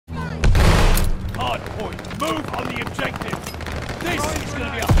hard point. Move on the objective. This is going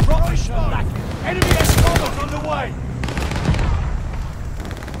to be a proper shot. Enemy escorts on the way.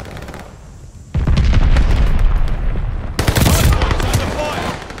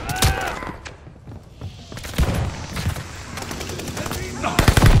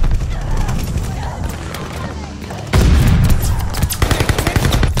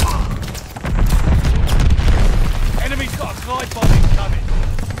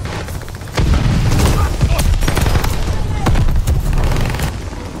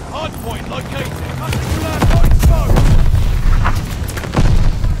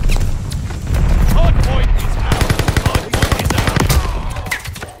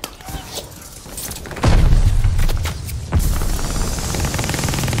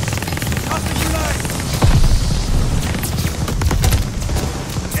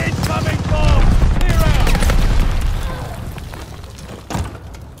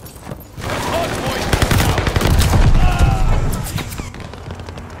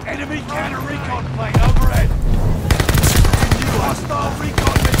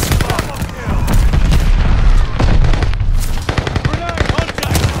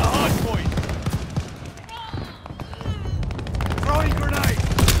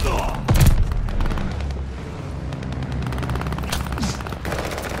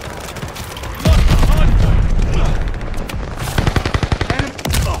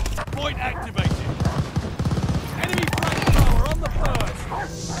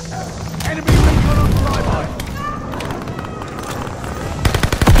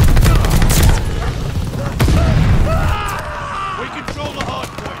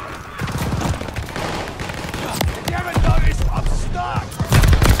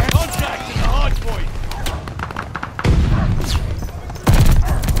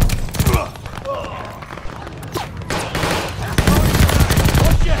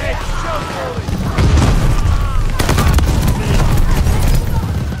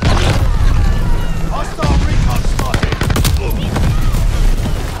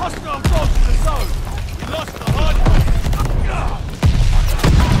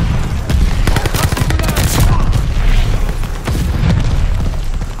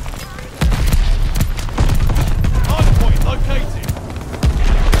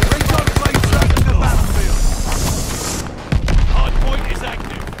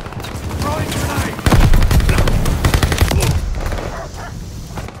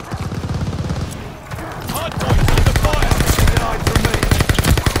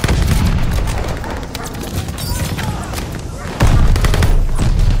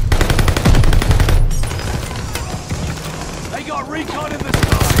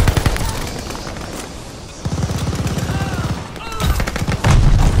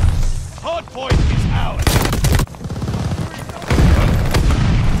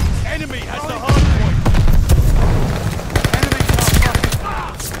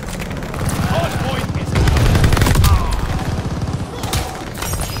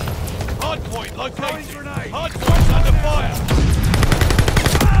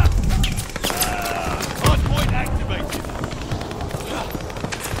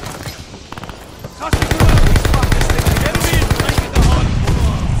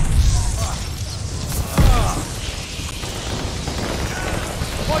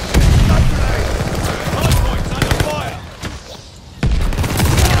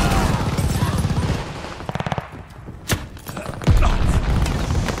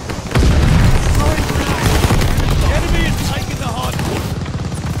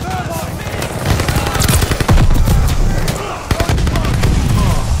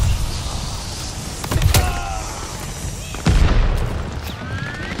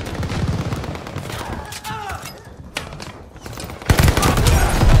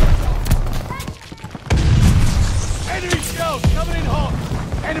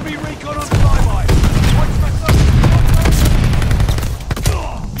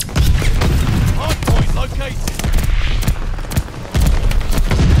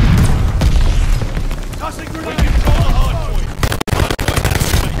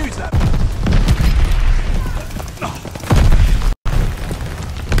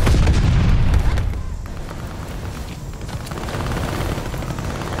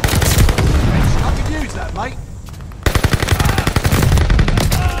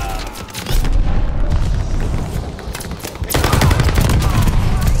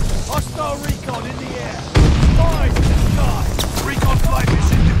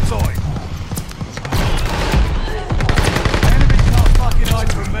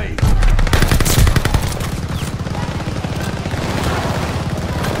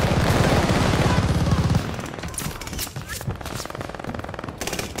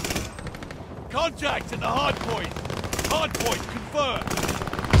 Contact at the hard point. Hard point confirmed.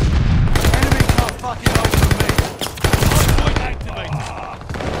 Enemy can't fucking over me. Hard point activated.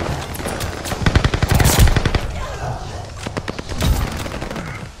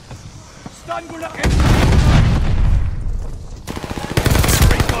 Stun grenade.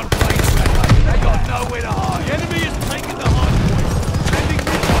 Recon planes ready. They got nowhere to hide. The enemy is taking the hard point. Sending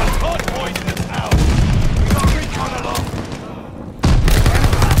recon. Hard point is out. We got recon along.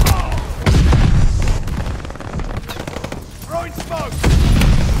 Throwing smoke!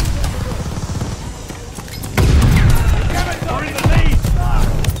 We're in the lead!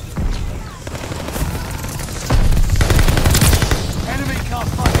 Enemy can't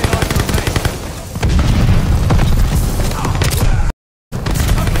fucking hide from me!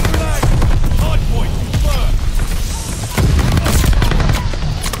 Hard point confirmed!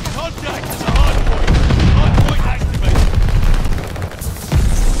 Contact at the hard point! Hard point activated!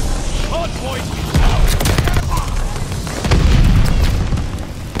 Hard point is out!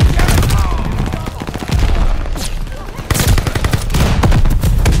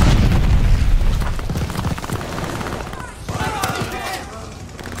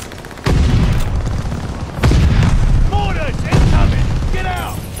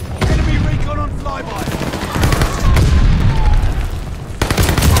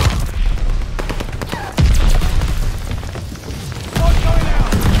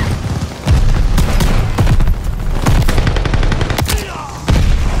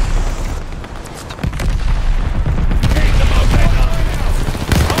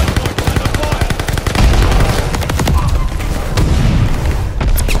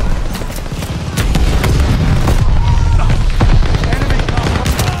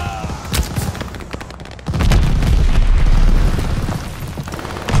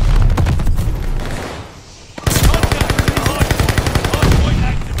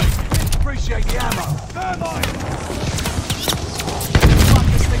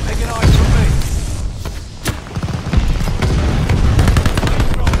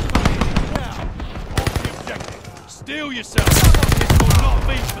 Steel yourself! This will not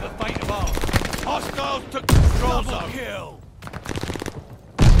be for the fate of heart. Hostiles took the control zone. Kill!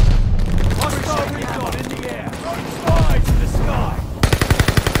 Hostile recon in the air! Throwing spies in the sky!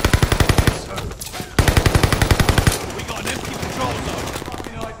 We got an empty control zone.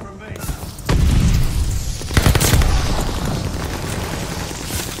 Fucking hide from me.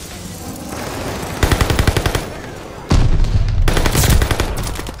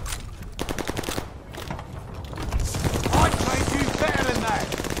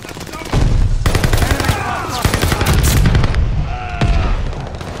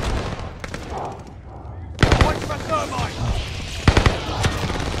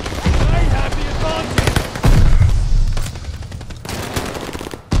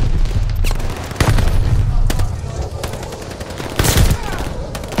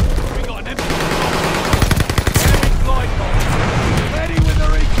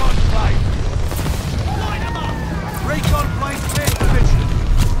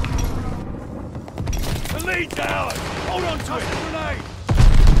 Down! Hold on to it! Grenade!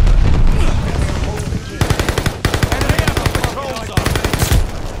 Enemy have a patrol zone!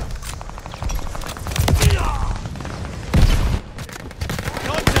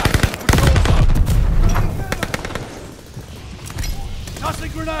 Contact in patrol zone!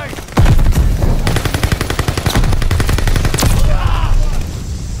 Tossing grenade!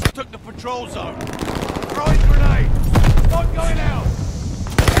 Took the patrol zone! Throwing grenade! Not going out!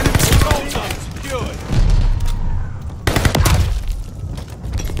 Enemy patrol zone secured!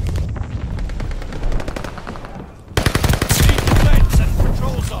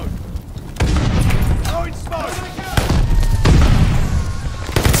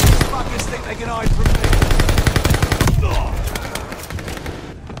 They can hide from me.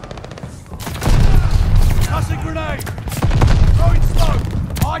 Tossing grenade! Throwing smoke!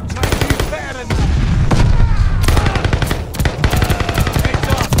 I'd train you better than that! Heads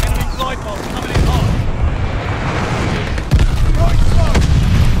up! Enemy glide bomb coming in hot! Throwing smoke!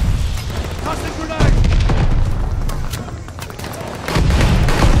 Tossing grenade!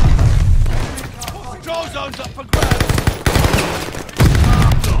 Control zone's up for grabs!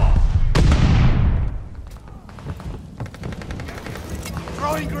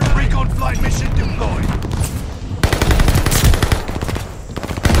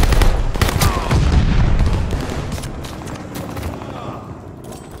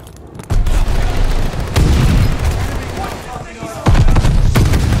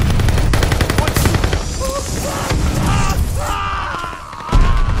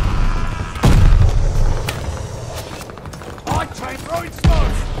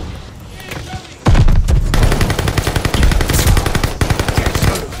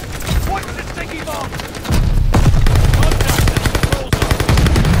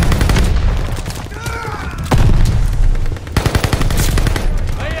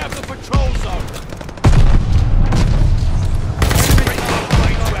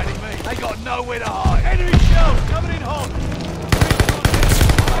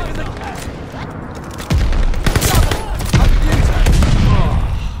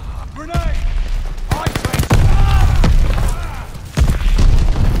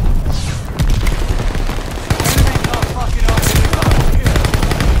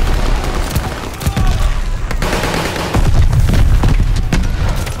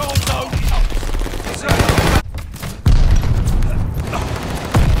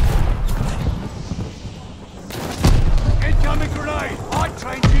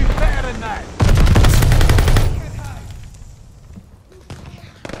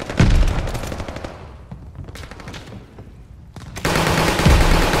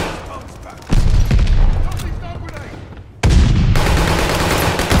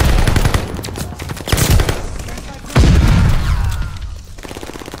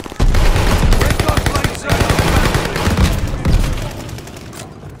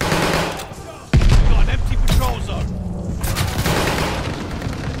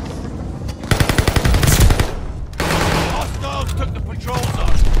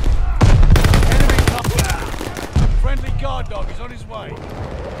 way.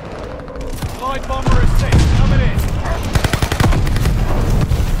 Glide bomber assist, coming in.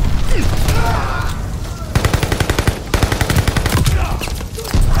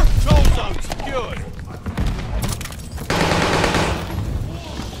 Control zone secured.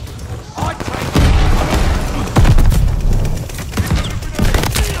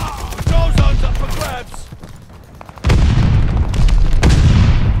 Control zone's up for grabs.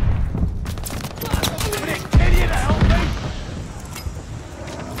 Can you help me?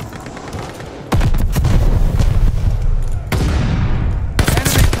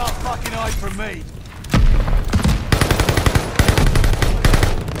 Enemy can't fucking hide from me.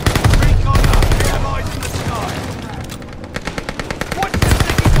 Recon up, air lights in the sky. What's the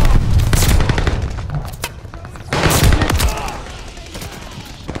sticky bomb?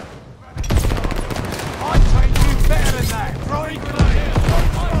 I trained you better than that. Throwing grenade.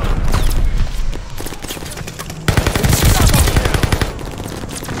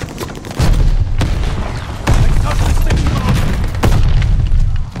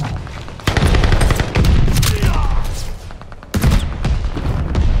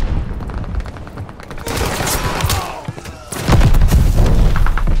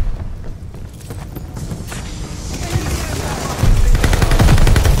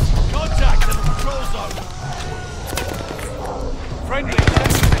 Contact in the control zone. Friendly,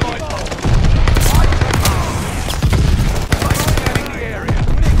 glide bomb. Scanning the area.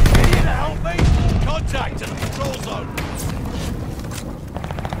 Can you help me? Contact in the control zone.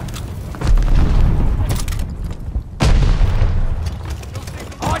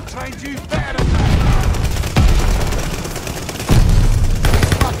 I trained you better than that.